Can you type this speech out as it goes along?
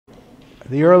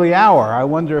the early hour. I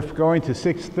wonder if going to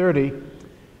 6:30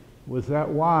 was that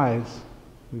wise.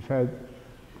 We've had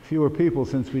fewer people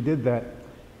since we did that.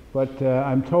 But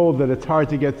I'm told that it's hard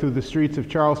to get through the streets of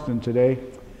Charleston today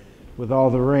with all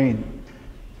the rain.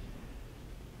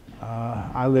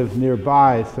 I live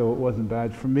nearby, so it wasn't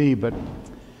bad for me, but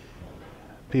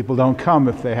people don't come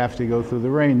if they have to go through the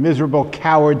rain. Miserable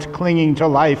cowards clinging to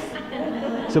life.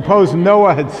 Suppose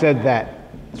Noah had said that.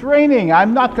 It's raining.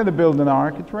 I'm not going to build an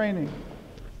ark. It's raining.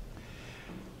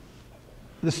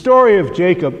 The story of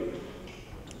Jacob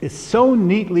is so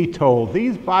neatly told.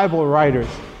 These Bible writers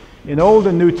in Old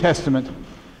and New Testament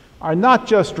are not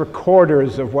just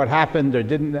recorders of what happened or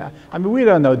didn't. I mean, we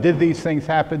don't know. Did these things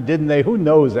happen? Didn't they? Who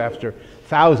knows after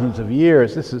thousands of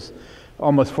years? This is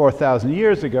almost 4,000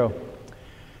 years ago.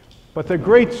 But they're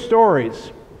great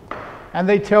stories, and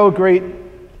they tell great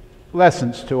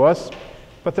lessons to us,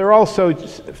 but they're also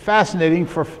fascinating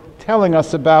for telling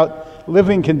us about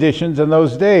living conditions in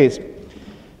those days.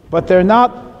 But they're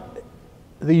not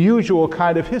the usual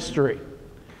kind of history.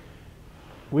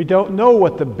 We don't know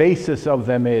what the basis of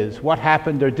them is, what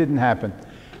happened or didn't happen.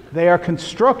 They are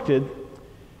constructed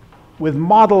with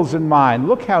models in mind.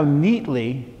 Look how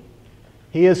neatly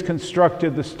he has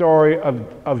constructed the story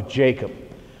of Jacob.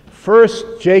 First,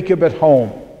 Jacob at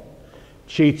home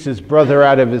cheats his brother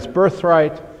out of his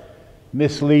birthright,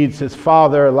 misleads his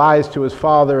father, lies to his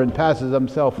father, and passes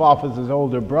himself off as his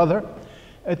older brother.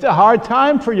 It's a hard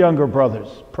time for younger brothers.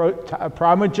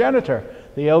 Primogenitor,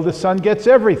 the eldest son gets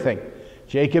everything.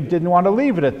 Jacob didn't want to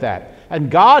leave it at that.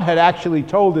 And God had actually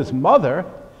told his mother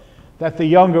that the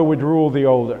younger would rule the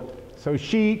older. So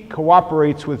she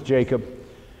cooperates with Jacob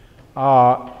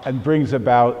and brings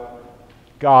about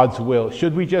God's will.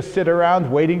 Should we just sit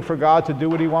around waiting for God to do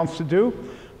what he wants to do?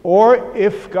 Or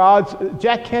if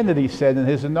Jack Kennedy said in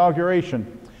his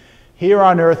inauguration, here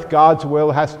on earth God's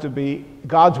work has to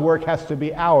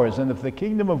be ours, and if the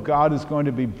kingdom of God is going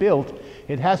to be built,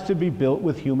 it has to be built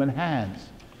with human hands.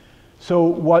 So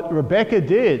what Rebekah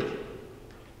did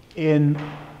in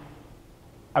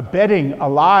abetting a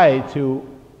lie to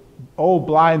old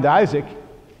blind Isaac,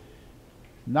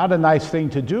 not a nice thing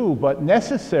to do, but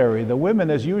necessary. The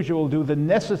women, as usual, do the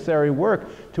necessary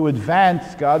work to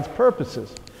advance God's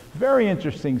purposes. Very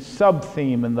interesting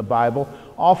sub-theme in the Bible,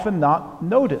 often not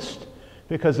noticed,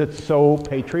 because it's so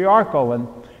patriarchal, and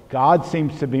God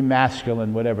seems to be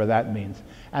masculine, whatever that means.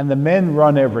 And the men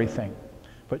run everything.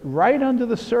 But right under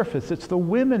the surface, it's the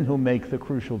women who make the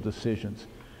crucial decisions.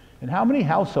 In how many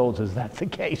households is that the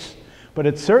case? But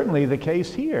it's certainly the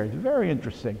case here. It's very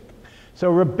interesting. So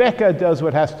Rebekah does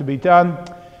what has to be done,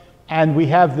 and we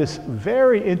have this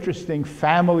very interesting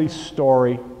family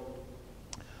story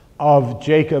of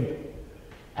Jacob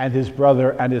and his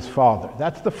brother and his father.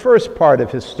 That's the first part of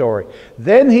his story.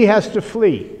 Then he has to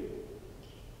flee.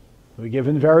 We're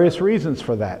given various reasons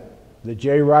for that. The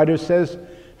J. Rider says,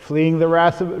 fleeing the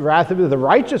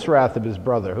righteous wrath of his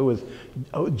brother, who was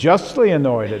justly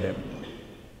annoyed at him.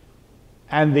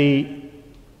 And the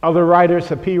other writers,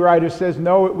 the P. writer says,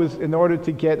 no, it was in order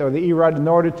to get, or the E. writer, in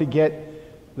order to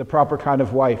get the proper kind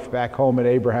of wife back home in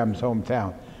Abraham's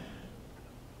hometown.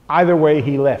 Either way,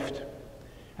 he left.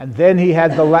 And then he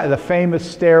had the famous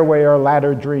stairway or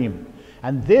ladder dream.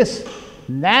 And this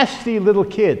nasty little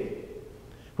kid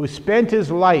who spent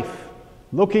his life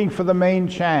looking for the main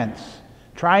chance,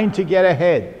 trying to get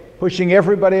ahead, pushing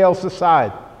everybody else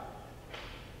aside,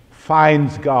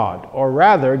 finds God, or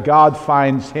rather, God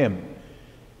finds him.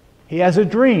 He has a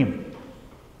dream.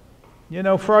 You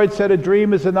know, Freud said a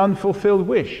dream is an unfulfilled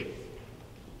wish.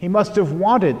 He must have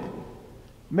wanted,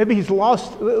 maybe he's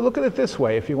lost, look at it this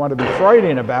way, if you want to be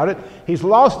Freudian about it, he's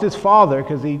lost his father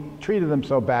because he treated him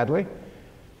so badly.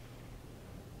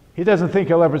 He doesn't think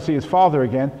he'll ever see his father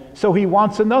again, so he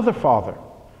wants another father,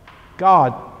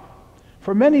 God.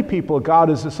 For many people, God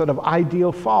is a sort of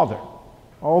ideal father.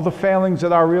 All the failings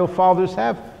that our real fathers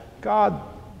have, God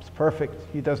is perfect.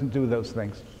 He doesn't do those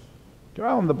things.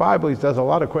 Well, in the Bible, he does a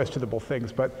lot of questionable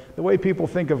things, but the way people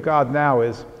think of God now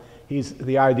is he's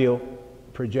the ideal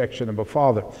projection of a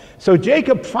father. So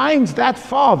Jacob finds that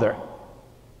father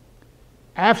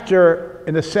after,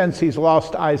 in a sense, he's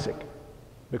lost Isaac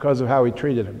because of how he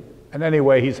treated him. And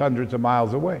anyway, he's hundreds of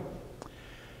miles away.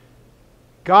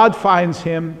 God finds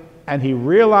him, and he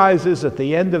realizes at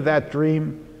the end of that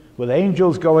dream, with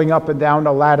angels going up and down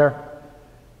the ladder,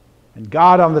 and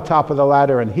God on the top of the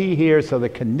ladder, and he here, so the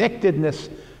connectedness,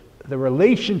 the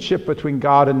relationship between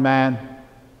God and man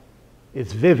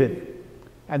is vivid.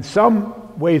 And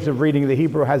some ways of reading the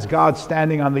Hebrew has God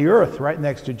standing on the earth right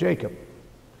next to Jacob.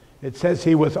 It says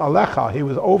he was alecha, he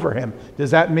was over him.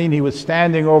 Does that mean he was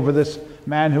standing over this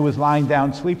man who was lying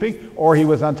down sleeping, or he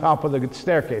was on top of the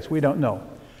staircase. We don't know.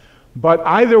 But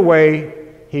either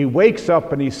way, he wakes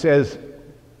up and he says,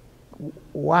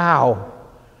 wow.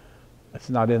 That's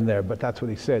not in there, but that's what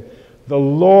he said. The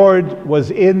Lord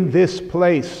was in this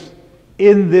place,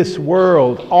 in this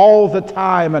world, all the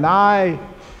time, and I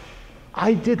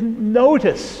didn't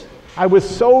notice. I was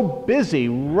so busy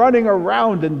running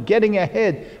around and getting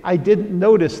ahead, I didn't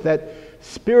notice that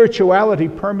spirituality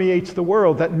permeates the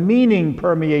world, that meaning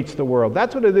permeates the world.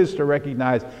 That's what it is to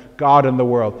recognize God in the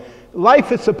world.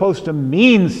 Life is supposed to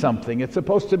mean something. It's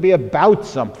supposed to be about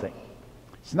something.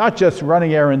 It's not just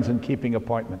running errands and keeping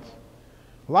appointments.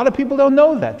 A lot of people don't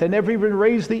know that. They never even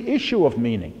raise the issue of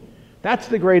meaning. That's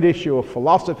the great issue of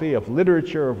philosophy, of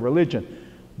literature, of religion.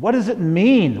 What does it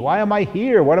mean? Why am I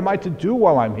here? What am I to do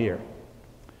while I'm here?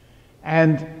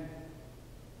 And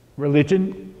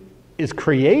religion is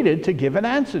created to give an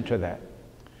answer to that.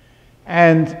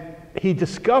 And he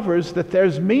discovers that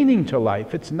there's meaning to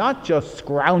life. It's not just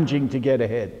scrounging to get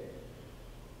ahead.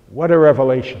 What a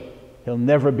revelation. He'll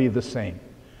never be the same.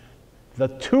 The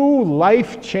two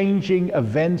life-changing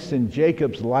events in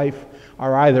Jacob's life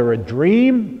are either a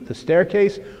dream, the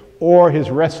staircase, or his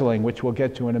wrestling, which we'll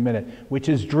get to in a minute, which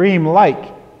is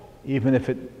dream-like, even if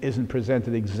it isn't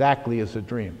presented exactly as a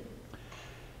dream.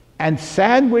 And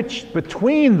sandwiched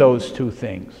between those two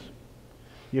things,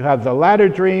 you have the latter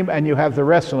dream and you have the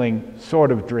wrestling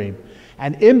sort of dream.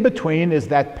 And in between is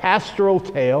that pastoral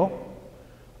tale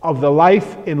of the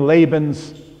life in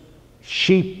Laban's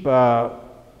sheep,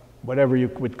 whatever you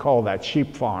would call that,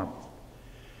 sheep farm.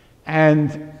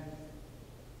 And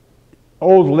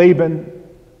old Laban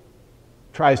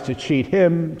tries to cheat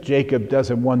him. Jacob does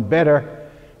him one better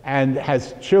and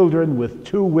has children with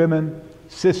two women,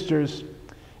 sisters,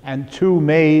 and two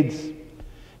maids,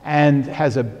 and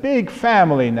has a big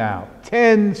family now,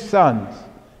 10 sons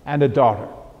and a daughter.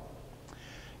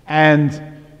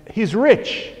 And he's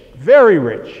rich, very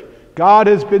rich. God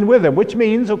has been with him, which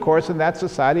means, of course, in that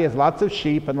society, he has lots of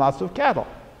sheep and lots of cattle.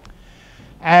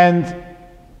 And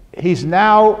he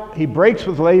breaks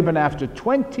with Laban after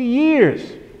 20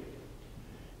 years,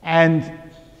 and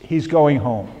he's going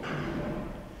home.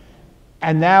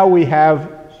 And now we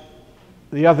have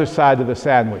the other side of the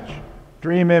sandwich.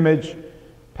 Dream image,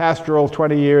 pastoral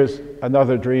 20 years,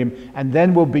 another dream, and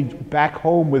then we'll be back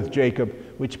home with Jacob,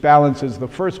 which balances the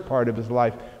first part of his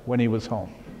life when he was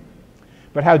home.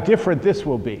 But how different this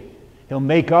will be. He'll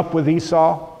make up with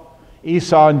Esau.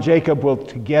 Esau and Jacob will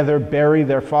together bury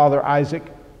their father Isaac.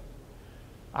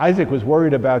 Isaac was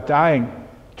worried about dying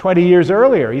 20 years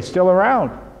earlier. He's still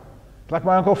around. Like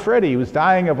my Uncle Freddie, he was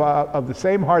dying of the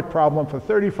same heart problem for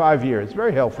 35 years.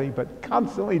 Very healthy, but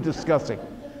constantly discussing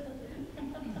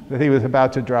that he was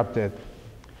about to drop dead.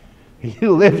 He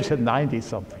lived to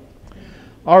 90-something.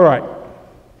 All right.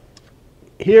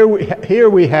 Here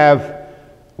we have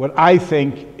what I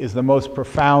think is the most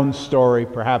profound story,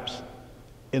 perhaps,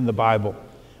 in the Bible.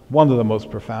 One of the most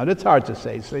profound. It's hard to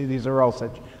say. So these are all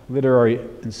such literary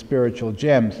and spiritual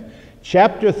gems.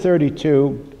 Chapter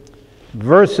 32,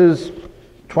 verses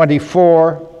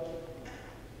 24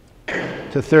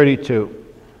 to 32.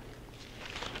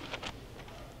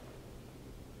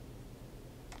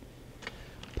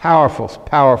 Powerful,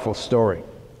 powerful story.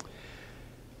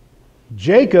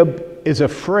 Jacob is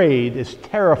afraid, is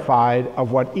terrified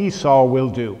of what Esau will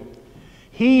do.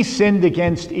 He sinned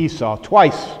against Esau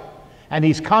twice, and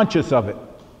he's conscious of it.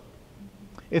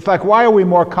 It's like, why are we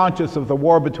more conscious of the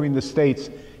war between the states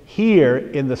here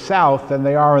in the South than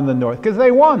they are in the North? Because they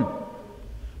won.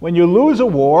 When you lose a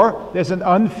war, there's an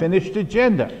unfinished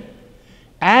agenda.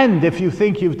 And if you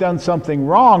think you've done something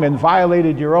wrong and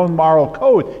violated your own moral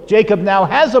code, Jacob now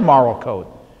has a moral code.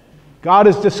 God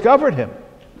has discovered him.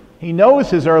 He knows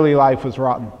his early life was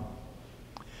rotten.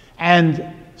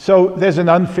 And so there's an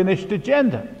unfinished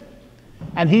agenda.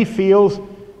 And he feels,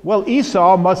 well,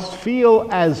 Esau must feel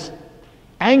as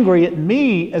angry at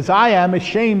me as I am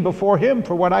ashamed before him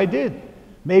for what I did.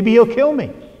 Maybe he'll kill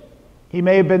me. He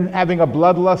may have been having a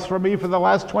bloodlust for me for the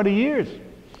last 20 years.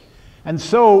 And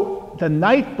so the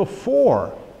night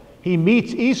before he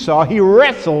meets Esau, he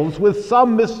wrestles with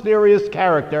some mysterious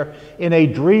character in a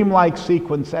dreamlike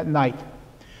sequence at night.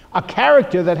 A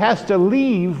character that has to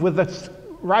leave with the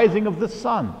rising of the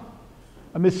sun.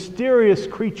 A mysterious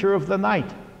creature of the night.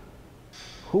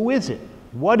 Who is it?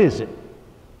 What is it?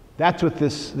 That's what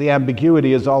the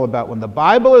ambiguity is all about. When the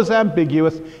Bible is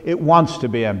ambiguous, it wants to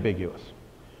be ambiguous.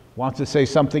 Wants to say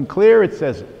something clear, it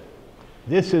says it.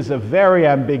 This is a very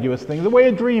ambiguous thing, the way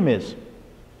a dream is.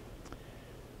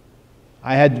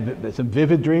 I had some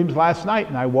vivid dreams last night,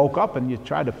 and I woke up and you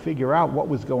try to figure out what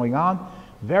was going on.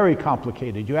 Very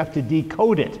complicated. You have to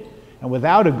decode it. And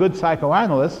without a good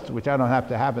psychoanalyst, which I don't happen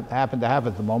to have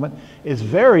at the moment, it's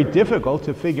very difficult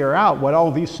to figure out what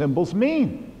all these symbols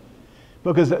mean.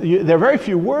 Because there are very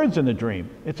few words in a dream.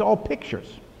 It's all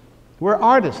pictures. We're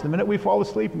artists. The minute we fall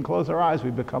asleep and close our eyes,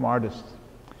 we become artists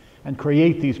and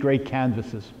create these great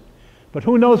canvases. But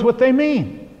who knows what they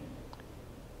mean?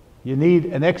 You need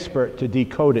an expert to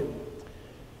decode it.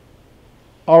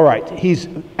 All right, he's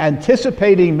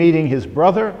anticipating meeting his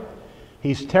brother.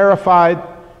 He's terrified.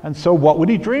 And so what would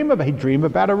he dream about? He'd dream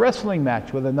about a wrestling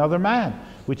match with another man,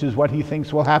 which is what he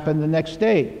thinks will happen the next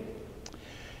day.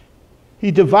 He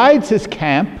divides his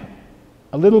camp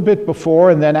a little bit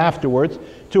before and then afterwards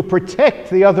to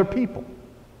protect the other people.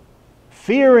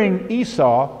 Fearing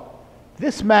Esau,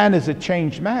 this man is a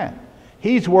changed man.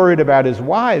 He's worried about his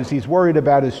wives. He's worried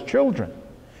about his children.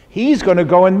 He's going to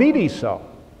go and meet Esau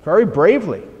very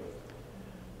bravely.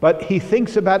 But he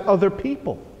thinks about other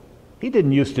people. He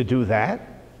didn't used to do that.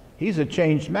 He's a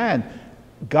changed man.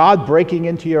 God breaking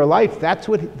into your life, that's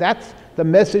the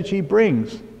message he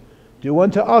brings. Do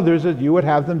unto others as you would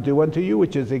have them do unto you,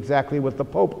 which is exactly what the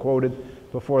Pope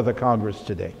quoted before the Congress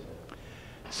today.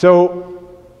 So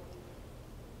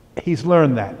he's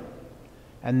learned that.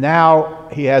 And now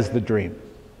he has the dream.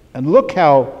 And look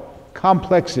how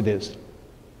complex it is.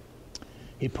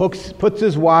 He puts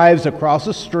his wives across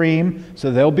a stream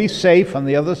so they'll be safe on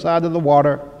the other side of the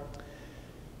water.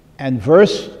 And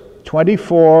verse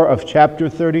 24 of chapter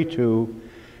 32,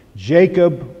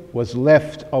 Jacob was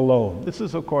left alone. This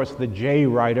is, of course, the J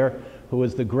writer, who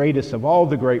is the greatest of all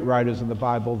the great writers in the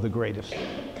Bible, the greatest,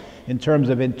 in terms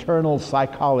of internal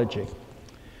psychology.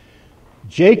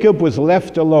 Jacob was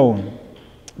left alone.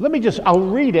 I'll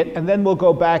read it, and then we'll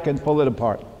go back and pull it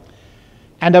apart.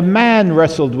 And a man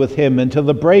wrestled with him until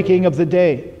the breaking of the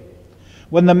day.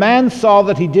 When the man saw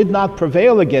that he did not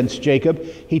prevail against Jacob,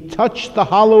 he touched the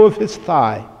hollow of his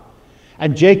thigh.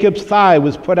 And Jacob's thigh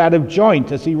was put out of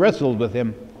joint as he wrestled with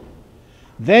him.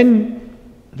 Then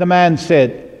the man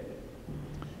said,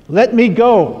 "Let me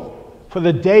go, for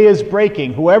the day is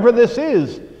breaking. Whoever this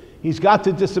is, he's got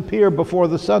to disappear before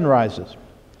the sun rises."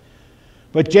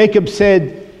 But Jacob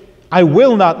said, "I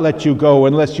will not let you go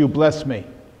unless you bless me."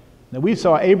 Now we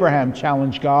saw Abraham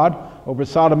challenge God over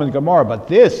Sodom and Gomorrah, but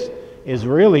this is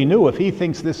really new. If he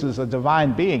thinks this is a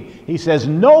divine being, he says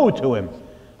no to him.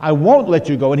 I won't let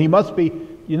you go. And he must be,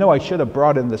 I should have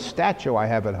brought in the statue I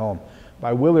have at home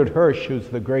by Willard Hirsch, who's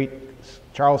the great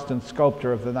Charleston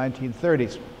sculptor of the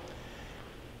 1930s.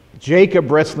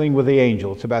 Jacob wrestling with the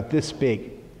angel. It's about this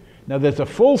big. Now there's a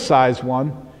full-size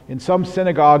one in some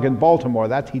synagogue in Baltimore.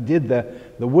 He did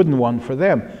the wooden one for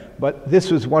them. But this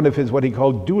was one of his, what he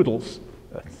called doodles.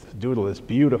 Doodle, this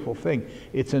beautiful thing.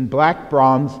 It's in black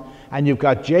bronze, and you've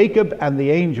got Jacob and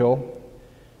the angel,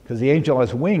 because the angel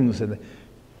has wings, and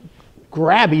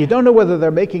grab. You don't know whether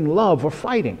they're making love or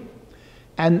fighting.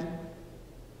 And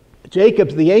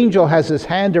the angel has his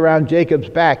hand around Jacob's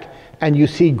back, and you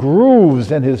see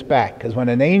grooves in his back, because when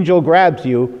an angel grabs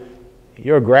you,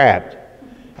 you're grabbed.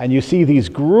 And you see these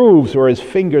grooves where his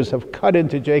fingers have cut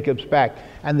into Jacob's back,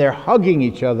 and they're hugging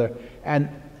each other. And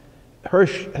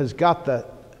Hirsch has got the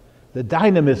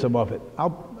dynamism of it.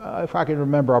 If I can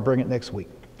remember, I'll bring it next week.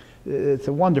 It's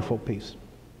a wonderful piece.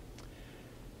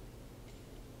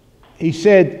 He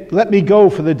said, "Let me go,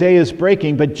 for the day is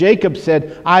breaking." But Jacob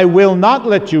said, "I will not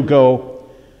let you go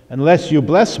unless you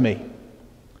bless me."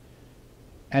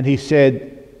 And he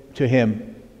said to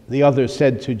him, the other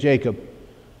said to Jacob,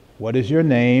 "What is your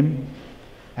name?"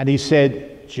 And he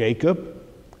said, "Jacob."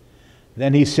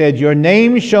 Then he said, "Your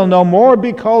name shall no more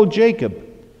be called Jacob,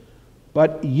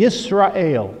 but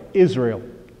Yisrael," Israel.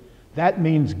 That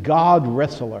means God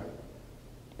wrestler.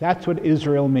 That's what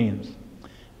Israel means.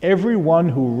 Everyone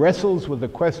who wrestles with the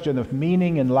question of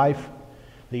meaning in life,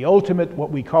 the ultimate,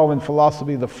 what we call in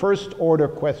philosophy, the first order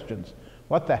questions.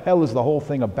 What the hell is the whole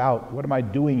thing about? What am I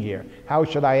doing here? How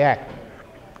should I act?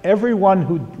 Everyone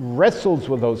who wrestles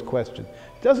with those questions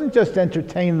doesn't just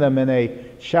entertain them in a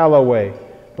shallow way,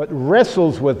 but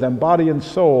wrestles with them, body and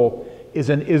soul,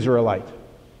 is an Israelite.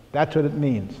 That's what it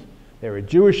means. There are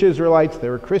Jewish Israelites,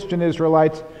 there are Christian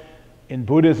Israelites. In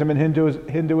Buddhism and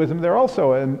Hinduism, they're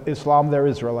also, in Islam, they're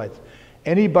Israelites.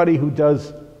 Anybody who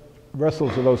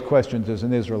wrestles with those questions is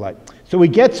an Israelite. So he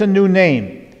gets a new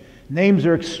name. Names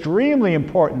are extremely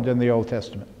important in the Old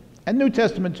Testament. And New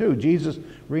Testament too. Jesus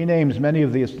renames many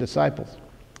of his disciples.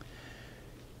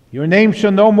 "Your name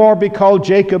shall no more be called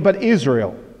Jacob, but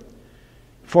Israel.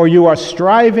 For you are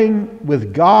striving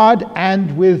with God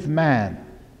and with man.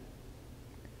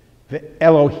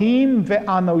 Elohim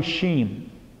ve'anoshim."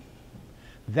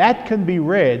 That can be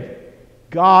read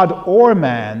God or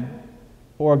man,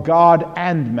 or God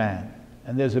and man.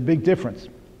 And there's a big difference.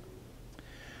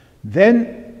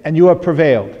 And you have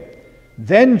prevailed.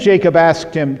 Then Jacob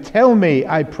asked him, tell me,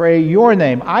 I pray, your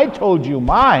name. I told you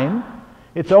mine.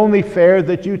 It's only fair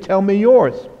that you tell me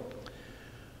yours.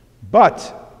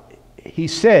 But he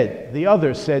said, the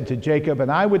other said to Jacob, and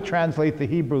I would translate the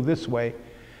Hebrew this way,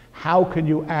 how can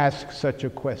you ask such a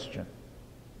question?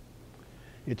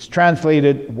 It's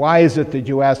translated, why is it that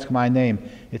you ask my name?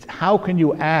 It's, how can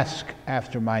you ask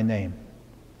after my name?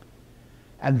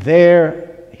 And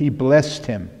there he blessed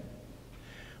him.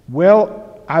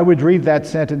 Well, I would read that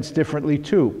sentence differently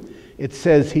too. It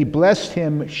says, he blessed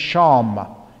him sham.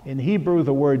 In Hebrew,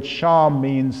 the word sham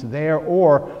means there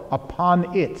or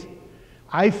upon it.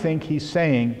 I think he's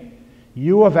saying,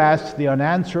 you have asked the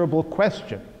unanswerable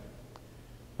question,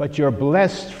 but you're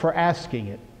blessed for asking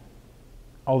it,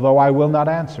 although I will not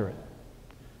answer it.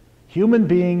 Human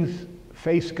beings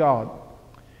face God,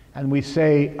 and we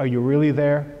say, are you really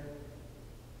there?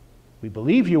 We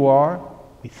believe you are.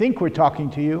 We think we're talking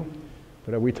to you,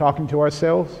 but are we talking to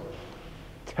ourselves?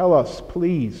 Tell us,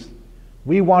 please.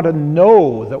 We want to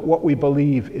know that what we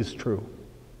believe is true.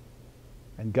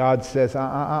 And God says,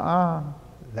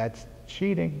 that's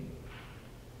cheating.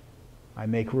 I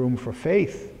make room for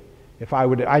faith.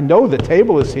 I know the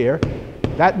table is here.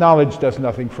 That knowledge does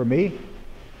nothing for me.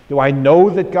 Do I know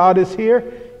that God is here?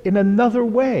 In another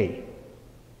way,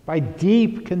 by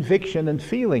deep conviction and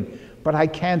feeling, but I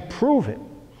can't prove it.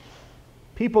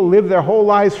 People live their whole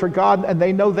lives for God, and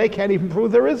they know they can't even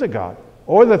prove there is a God,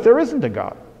 or that there isn't a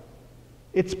God.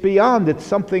 It's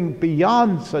something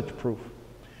beyond such proof.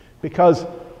 Because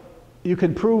you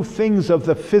can prove things of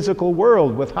the physical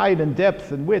world with height and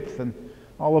depth and width and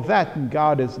all of that, and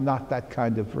God is not that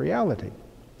kind of reality.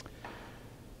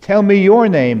 Tell me your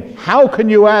name. How can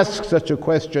you ask such a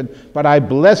question? But I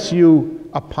bless you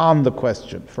upon the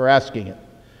question for asking it.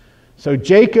 So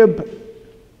Jacob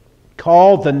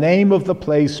called the name of the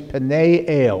place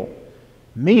Peniel,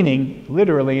 meaning,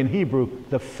 literally in Hebrew,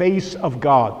 the face of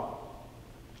God.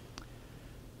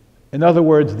 In other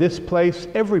words, this place,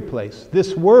 every place,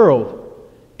 this world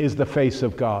is the face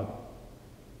of God.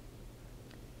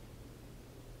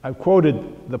 I've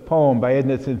quoted the poem by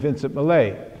Edna St. Vincent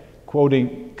Millay,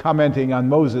 commenting on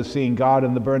Moses seeing God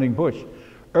in the burning bush.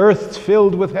 Earth's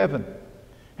filled with heaven,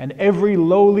 and every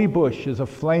lowly bush is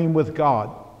aflame with God,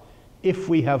 if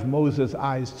we have Moses'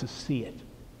 eyes to see it.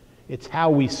 It's how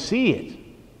we see it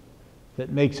that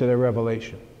makes it a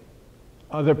revelation.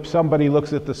 Somebody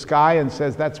looks at the sky and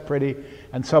says, that's pretty,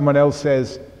 and someone else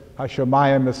says,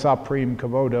 Hashemayim Mesaprim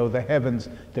Kavodo, the heavens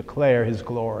declare his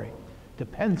glory.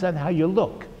 Depends on how you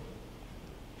look.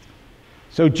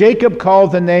 So Jacob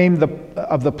called the name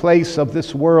of the place of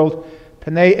this world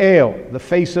Peniel, the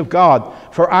face of God.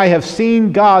 For I have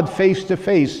seen God face to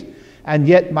face, and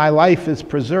yet my life is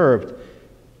preserved.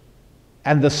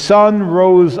 And the sun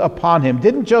rose upon him.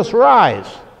 Didn't just rise.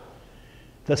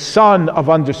 The sun of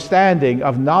understanding,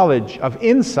 of knowledge, of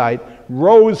insight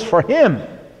rose for him.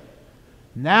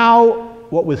 Now,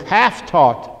 what was half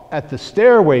taught at the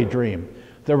stairway dream,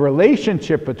 the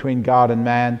relationship between God and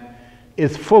man,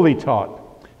 is fully taught.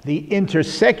 The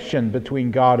intersection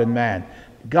between God and man.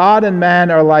 God and man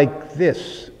are like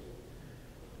this.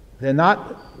 They're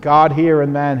not God here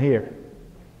and man here.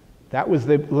 That was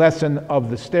the lesson of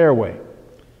the stairway.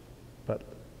 But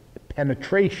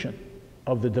penetration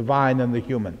of the divine and the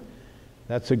human.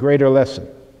 That's a greater lesson.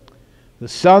 The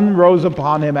sun rose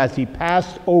upon him as he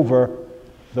passed over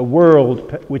the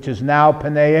world, which is now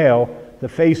Peniel, the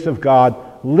face of God,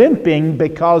 limping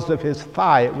because of his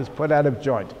thigh. It was put out of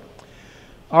joint.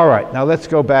 All right, now let's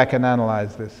go back and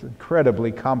analyze this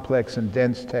incredibly complex and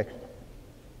dense text.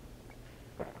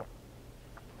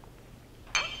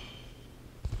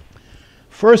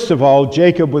 First of all,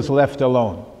 Jacob was left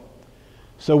alone.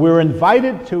 So we're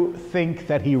invited to think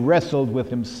that he wrestled with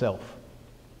himself.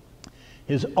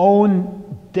 His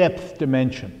own depth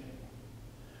dimension.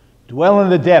 Dwell in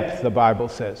the depth, the Bible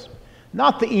says.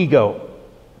 Not the ego,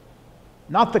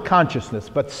 not the consciousness,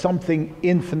 but something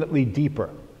infinitely deeper.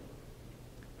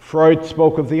 Freud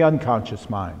spoke of the unconscious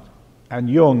mind, and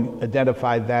Jung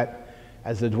identified that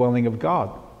as the dwelling of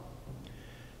God.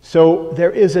 So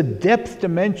there is a depth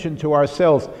dimension to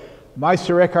ourselves.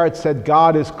 Meister Eckhart said,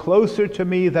 God is closer to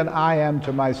me than I am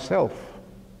to myself.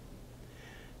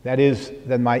 That is,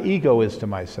 than my ego is to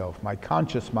myself, my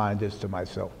conscious mind is to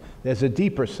myself. There's a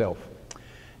deeper self.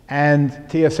 And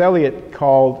T.S. Eliot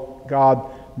called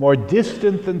God more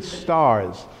distant than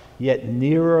stars, yet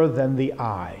nearer than the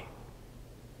eye.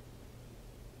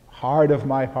 Heart of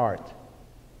my heart,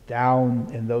 down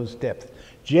in those depths.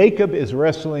 Jacob is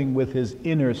wrestling with his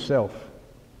inner self,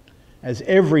 as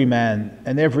every man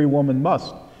and every woman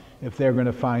must if they're going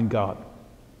to find God.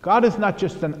 God is not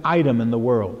just an item in the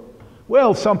world.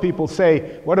 Well, some people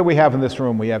say, what do we have in this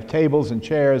room? We have tables and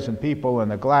chairs and people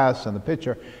and a glass and a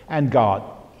pitcher and God.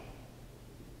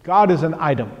 God is an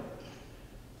item.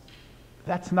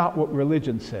 That's not what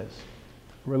religion says.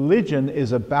 Religion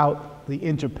is about the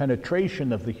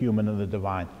interpenetration of the human and the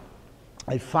divine.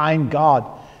 I find God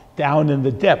down in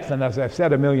the depth, and as I've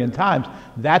said a million times,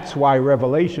 that's why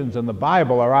revelations in the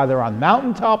Bible are either on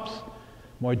mountaintops,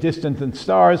 more distant than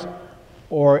stars,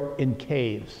 or in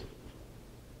caves,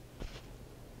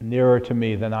 nearer to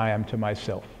me than I am to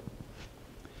myself.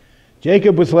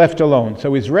 Jacob was left alone,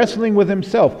 so he's wrestling with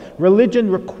himself. Religion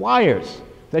requires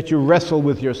that you wrestle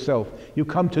with yourself. You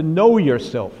come to know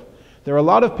yourself. There are a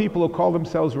lot of people who call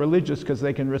themselves religious because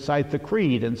they can recite the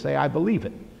creed and say, I believe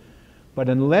it. But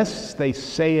unless they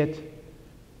say it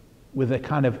with a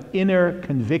kind of inner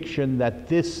conviction that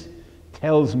this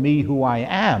tells me who I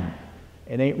am,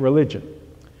 it ain't religion.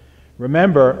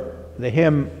 Remember the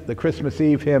hymn, the Christmas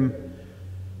Eve hymn,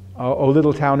 O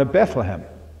Little Town of Bethlehem.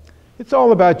 It's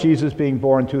all about Jesus being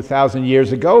born 2,000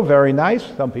 years ago. Very nice.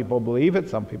 Some people believe it,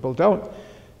 some people don't.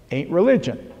 Ain't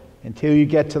religion until you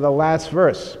get to the last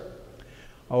verse.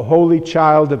 O holy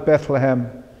child of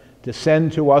Bethlehem,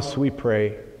 descend to us, we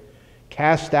pray.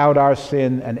 Cast out our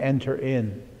sin and enter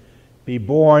in. Be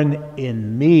born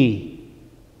in me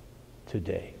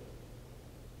today.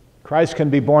 Christ can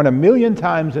be born 1,000,000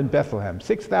 times in Bethlehem,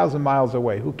 6,000 miles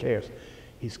away. Who cares?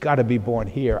 He's got to be born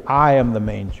here. I am the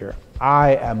manger.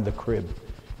 I am the crib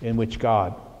in which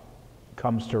God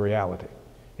comes to reality.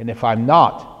 And if I'm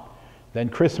not, then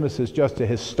Christmas is just a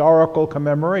historical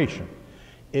commemoration.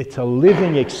 It's a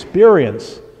living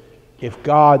experience if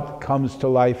God comes to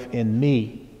life in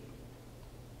me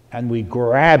and we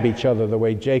grab each other the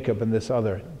way Jacob and this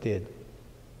other did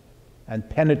and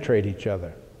penetrate each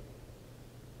other.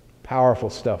 Powerful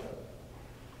stuff.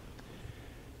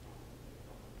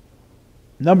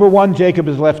 Number one, Jacob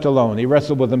is left alone. He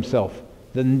wrestled with himself.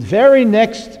 The very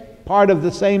next part of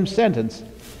the same sentence,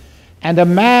 and a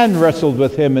man wrestled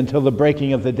with him until the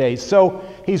breaking of the day. So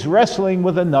he's wrestling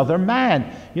with another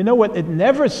man. You know what? It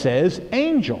never says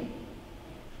angel.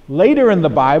 Later in the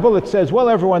Bible, it says, well,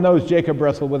 everyone knows Jacob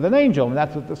wrestled with an angel, and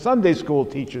that's what the Sunday school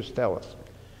teachers tell us.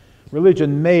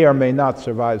 Religion may or may not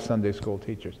survive Sunday school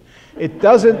teachers. It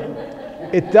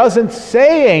doesn't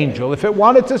say angel. If it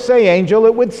wanted to say angel,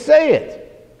 it would say it.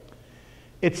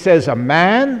 It says a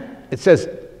man, it says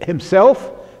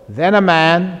himself, then a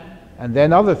man, and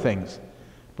then other things.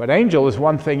 But angel is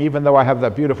one thing, even though I have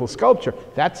that beautiful sculpture.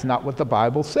 That's not what the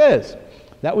Bible says.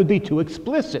 That would be too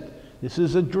explicit. This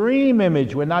is a dream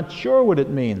image. We're not sure what it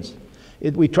means.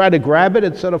 We try to grab it,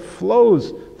 it sort of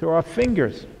flows through our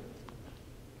fingers.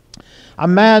 A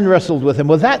man wrestled with him.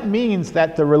 Well, that means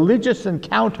that the religious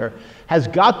encounter has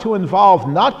got to involve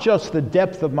not just the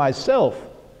depth of myself,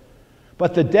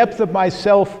 but the depth of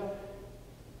myself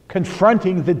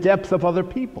confronting the depth of other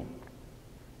people.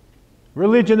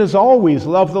 Religion is always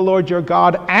love the Lord your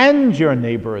God and your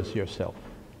neighbor as yourself.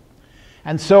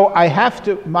 And so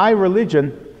my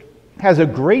religion has a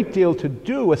great deal to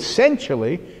do,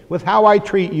 essentially, with how I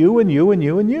treat you and you and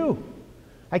you and you.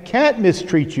 I can't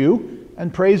mistreat you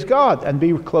and praise God and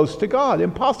be close to God.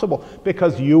 Impossible,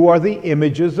 because you are the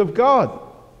images of God.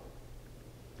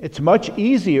 It's much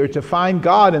easier to find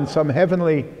God in some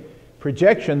heavenly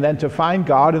projection than to find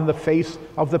God in the face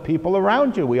of the people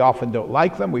around you. We often don't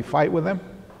like them, we fight with them.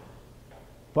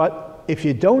 But if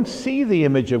you don't see the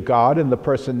image of God in the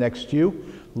person next to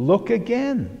you, look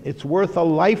again. It's worth a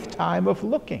lifetime of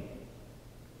looking.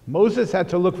 Moses had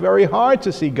to look very hard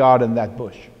to see God in that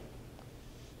bush.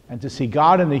 And to see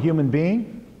God in the human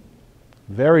being,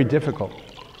 very difficult.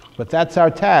 But that's our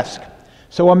task.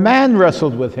 So a man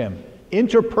wrestled with him.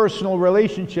 Interpersonal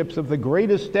relationships of the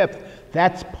greatest depth,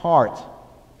 that's part.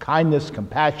 Kindness,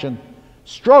 compassion,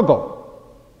 struggle,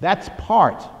 that's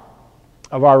part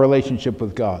of our relationship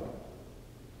with God.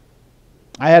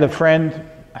 I have a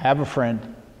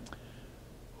friend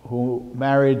who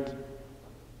married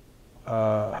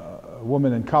a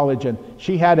woman in college, and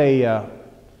she had a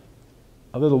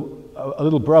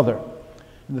little brother.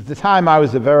 And at the time, I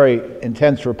was a very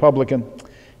intense Republican,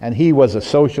 and he was a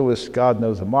socialist, God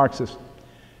knows, a Marxist.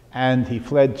 And he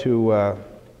fled to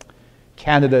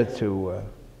Canada to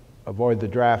avoid the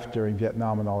draft during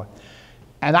Vietnam and all that.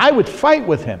 And I would fight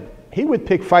with him. He would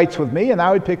pick fights with me, and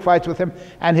I would pick fights with him.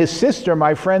 And his sister,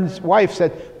 my friend's wife,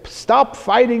 said, "Stop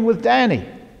fighting with Danny."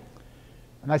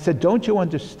 And I said, "Don't you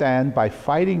understand? By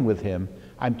fighting with him,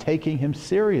 I'm taking him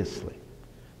seriously.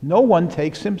 no one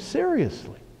takes him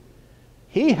seriously.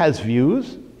 He has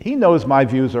views. He knows my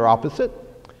views are opposite.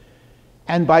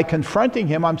 And by confronting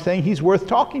him, I'm saying he's worth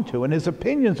talking to, and his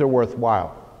opinions are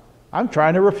worthwhile. I'm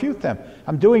trying to refute them.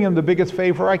 I'm doing him the biggest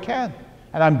favor I can.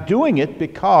 And I'm doing it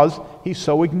because he's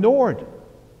so ignored.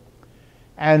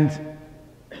 And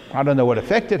I don't know what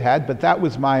effect it had, but that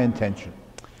was my intention.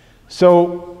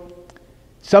 So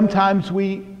sometimes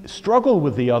we struggle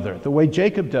with the other, the way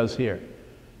Jacob does here.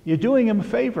 You're doing him a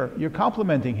favor. You're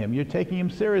complimenting him. You're taking him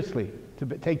seriously. To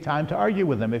take time to argue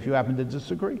with him if you happen to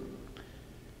disagree.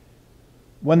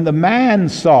 When the man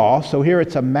saw, so here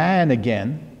it's a man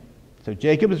again. So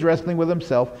Jacob is wrestling with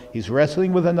himself. He's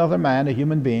wrestling with another man, a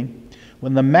human being.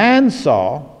 When the man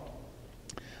saw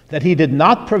that he did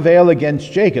not prevail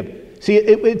against Jacob. See,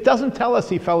 it doesn't tell us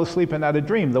he fell asleep and had a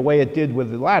dream the way it did with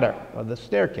the ladder or the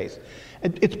staircase.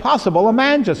 It's possible a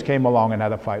man just came along and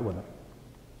had a fight with him.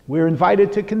 We're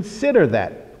invited to consider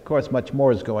that. Of course, much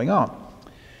more is going on.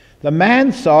 The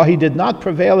man saw he did not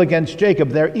prevail against Jacob.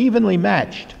 They're evenly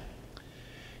matched.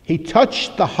 He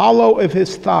touched the hollow of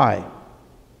his thigh.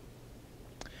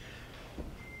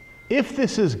 If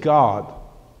this is God,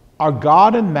 are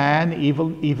God and man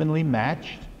evenly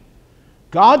matched?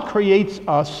 God creates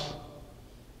us,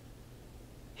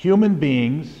 human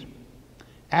beings,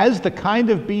 as the kind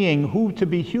of being who, to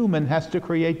be human, has to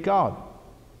create God.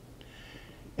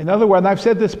 In other words, I've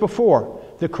said this before,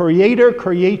 the Creator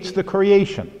creates the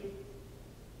creation.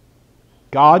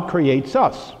 God creates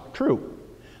us, true.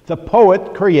 The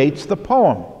poet creates the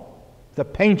poem. The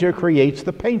painter creates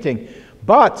the painting.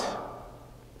 But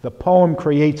the poem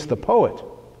creates the poet,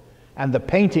 and the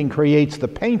painting creates the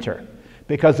painter.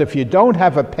 Because if you don't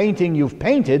have a painting you've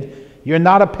painted, you're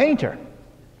not a painter.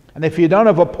 And if you don't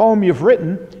have a poem you've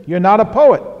written, you're not a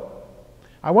poet.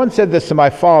 I once said this to my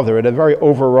father at a very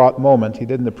overwrought moment. He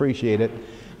didn't appreciate it.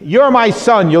 You're my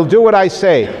son, you'll do what I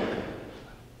say.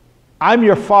 I'm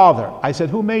your father. I said,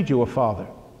 who made you a father?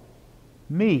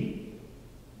 Me.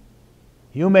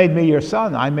 You made me your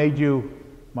son. I made you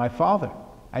my father.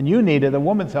 And you needed a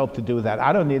woman's help to do that.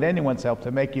 I don't need anyone's help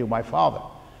to make you my father.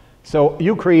 So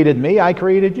you created me, I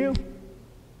created you.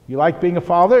 You like being a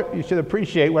father? You should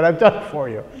appreciate what I've done for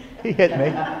you. He hit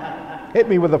me. Hit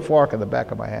me with a fork in the back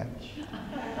of my hand.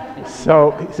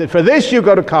 So he said, for this you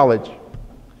go to college.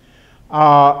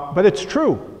 But it's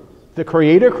true. The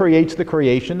Creator creates the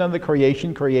creation, and the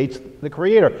creation creates the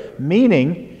Creator.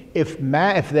 Meaning, if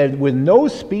there were no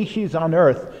species on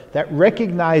earth that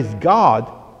recognized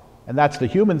God, and that's the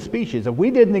human species, if we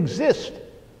didn't exist,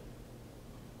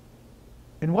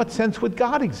 in what sense would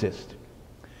God exist?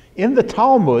 In the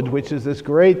Talmud, which is this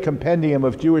great compendium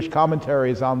of Jewish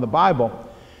commentaries on the Bible,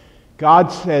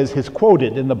 God says, is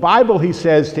quoted. In the Bible, he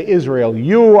says to Israel,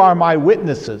 you are my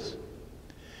witnesses.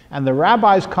 And the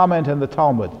rabbis comment in the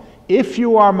Talmud, if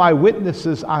you are my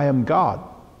witnesses, I am God.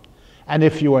 And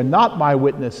if you are not my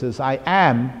witnesses, I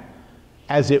am,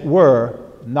 as it were,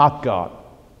 not God.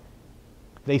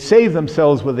 They save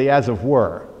themselves with the as it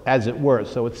were,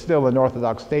 so it's still an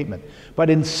orthodox statement. But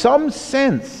in some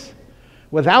sense,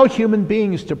 without human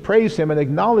beings to praise him and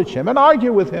acknowledge him and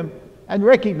argue with him and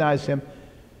recognize him,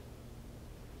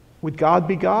 would God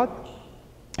be God?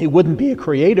 He wouldn't be a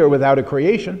creator without a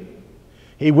creation.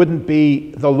 He wouldn't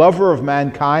be the lover of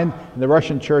mankind. In the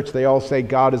Russian church, they all say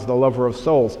God is the lover of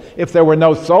souls. If there were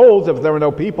no souls, if there were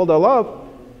no people to love,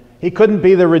 he couldn't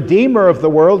be the redeemer of the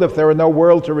world if there were no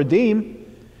world to redeem.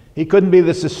 He couldn't be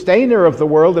the sustainer of the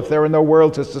world if there were no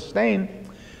world to sustain.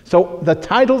 So the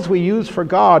titles we use for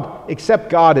God, except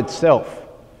God itself,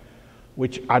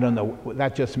 which I don't know,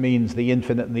 that just means the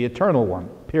infinite and the eternal one,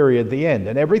 period, the end.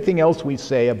 And everything else we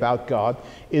say about God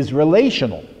is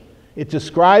relational. It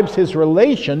describes his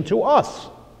relation to us.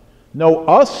 No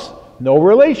us, no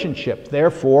relationship.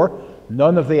 Therefore,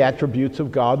 none of the attributes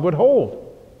of God would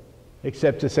hold,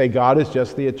 except to say God is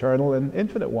just the eternal and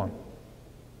infinite one.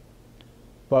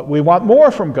 But we want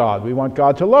more from God. We want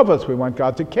God to love us. We want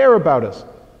God to care about us,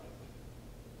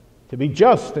 to be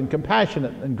just and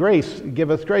compassionate and give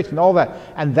us grace and all that.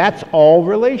 And that's all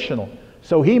relational.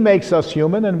 So he makes us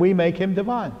human and we make him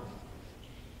divine.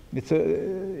 It's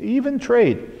an even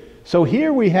trade. So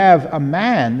here we have a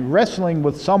man wrestling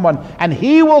with someone, and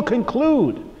he will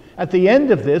conclude at the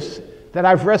end of this that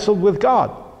I've wrestled with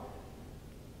God.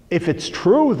 If it's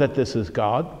true that this is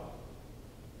God,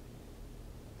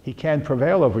 he can't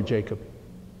prevail over Jacob.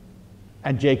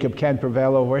 And Jacob can't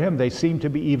prevail over him. They seem to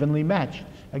be evenly matched.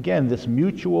 Again, this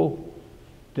mutual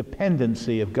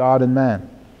dependency of God and man.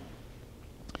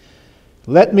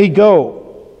 Let me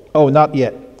go. Oh, not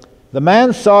yet. The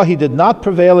man saw he did not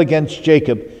prevail against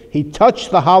Jacob. He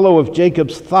touched the hollow of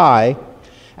Jacob's thigh,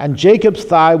 and Jacob's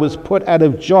thigh was put out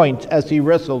of joint as he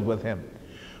wrestled with him.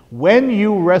 When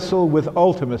you wrestle with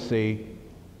ultimacy,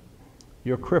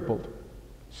 you're crippled.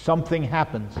 Something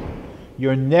happens.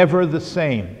 You're never the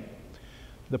same.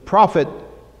 The prophet,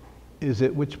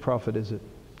 which prophet is it?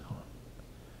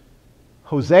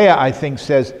 Hosea, I think,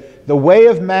 says, the way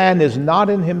of man is not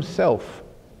in himself.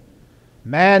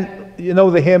 Man, you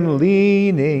know the hymn,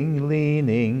 leaning,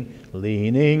 leaning,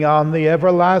 leaning on the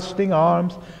everlasting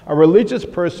arms. A religious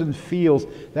person feels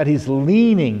that he's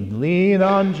leaning. Lean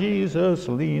on Jesus,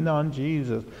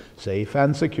 safe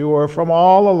and secure from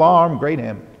all alarm. Great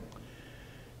hymn.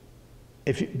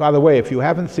 By the way, if you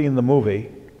haven't seen the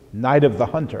movie, Night of the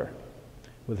Hunter,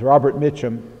 with Robert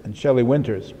Mitchum and Shelley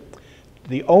Winters,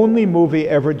 the only movie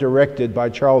ever directed by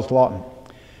Charles Lawton.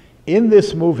 In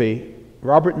this movie,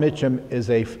 Robert Mitchum is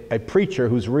a preacher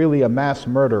who's really a mass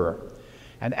murderer.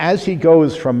 And as he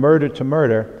goes from murder to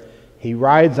murder, he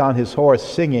rides on his horse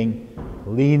singing,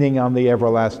 leaning on the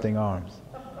everlasting arms.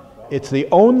 It's the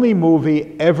only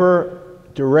movie ever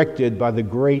directed by the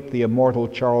great, the immortal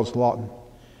Charles Lawton.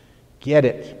 Get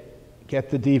it. Get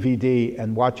the DVD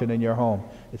and watch it in your home.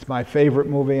 It's my favorite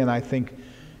movie, and I think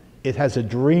it has a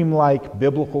dreamlike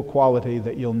biblical quality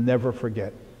that you'll never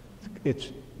forget.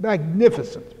 It's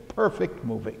magnificent, perfect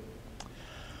movie.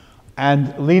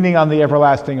 And leaning on the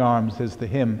everlasting arms is the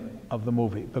hymn of the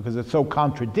movie because it so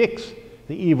contradicts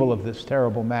the evil of this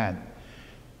terrible man.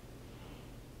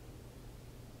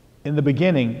 In the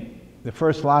beginning, the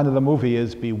first line of the movie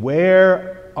is,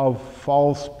 beware of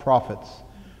false prophets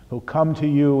who come to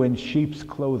you in sheep's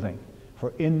clothing,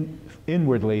 for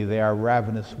inwardly they are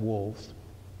ravenous wolves.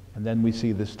 And then we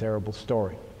see this terrible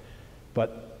story.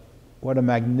 But what a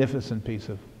magnificent piece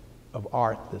of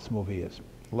art this movie is.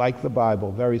 Like the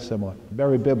Bible, very similar,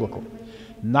 very biblical.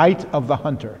 Night of the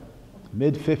Hunter,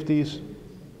 mid-50s,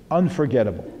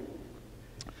 unforgettable.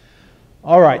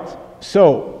 All right,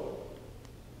 so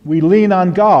we lean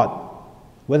on God.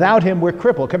 Without him, we're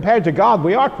crippled. Compared to God,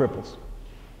 we are cripples.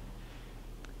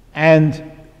 And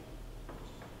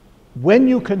when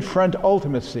you confront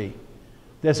ultimacy,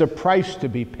 there's a price to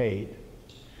be paid.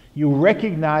 You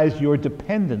recognize your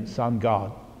dependence on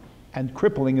God, and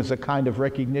crippling is a kind of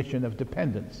recognition of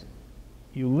dependence.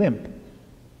 You limp.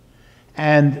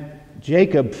 And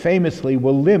Jacob famously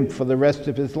will limp for the rest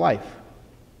of his life.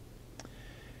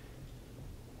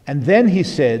 And then he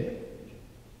said,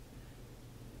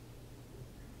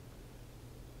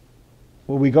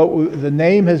 the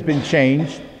name has been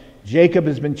changed. Jacob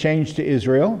has been changed to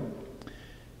Israel,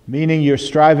 meaning you're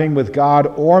striving with God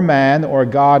or man, or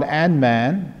God and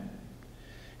man,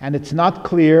 and it's not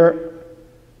clear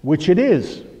which it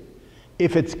is.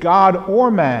 If it's God or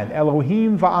man,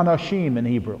 Elohim va'anashim in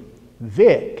Hebrew.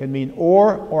 Ve can mean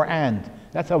or and.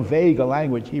 That's how vague a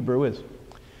language Hebrew is.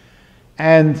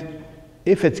 And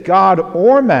if it's God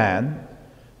or man,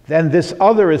 then this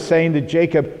other is saying to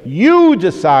Jacob, you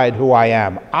decide who I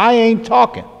am. I ain't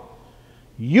talking.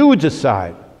 You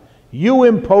decide. You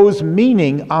impose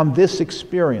meaning on this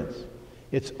experience.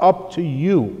 It's up to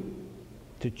you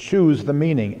to choose the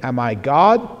meaning. Am I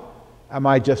God? Am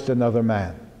I just another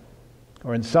man?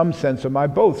 Or in some sense, am I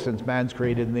both, since man's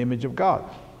created in the image of God?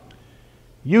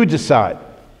 You decide.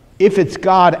 If it's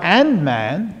God and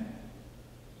man,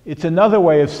 it's another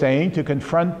way of saying to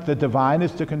confront the divine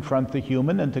is to confront the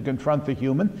human, and to confront the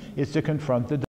human is to confront the divine.